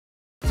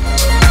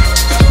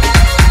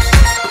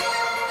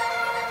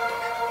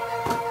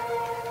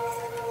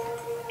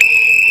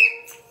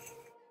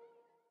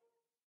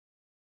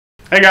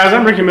Hey guys,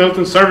 I'm Ricky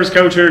Middleton, service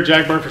coach here at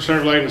Jack Burford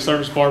Chevrolet in the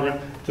service department.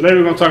 Today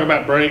we're going to talk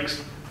about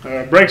brakes.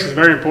 Brakes is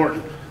very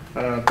important.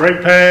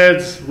 Brake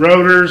pads,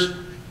 rotors,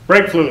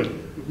 brake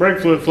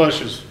fluid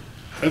flushes.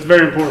 That's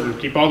very important.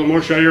 Keep all the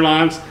moisture out of your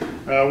lines.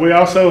 We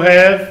also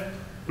have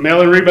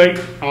mail-in rebate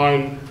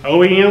on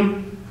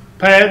OEM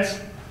pads,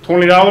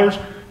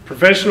 $20.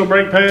 Professional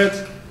brake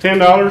pads,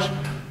 $10.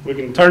 We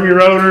can turn your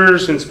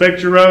rotors,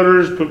 inspect your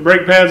rotors, put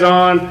brake pads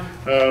on,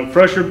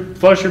 flush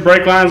your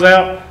brake lines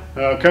out.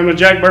 Come to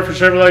Jack Burford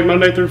Chevrolet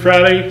Monday through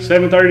Friday,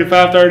 7:30 to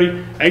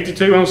 5:30, 8 to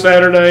 2 on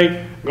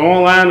Saturday. Go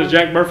online to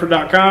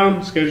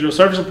jackburford.com, schedule a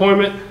service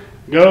appointment,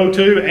 go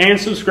to and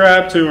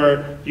subscribe to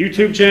our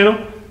YouTube channel.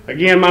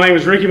 Again, my name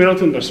is Ricky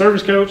Middleton, the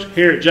service coach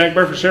here at Jack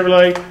Burford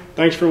Chevrolet.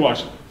 Thanks for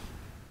watching.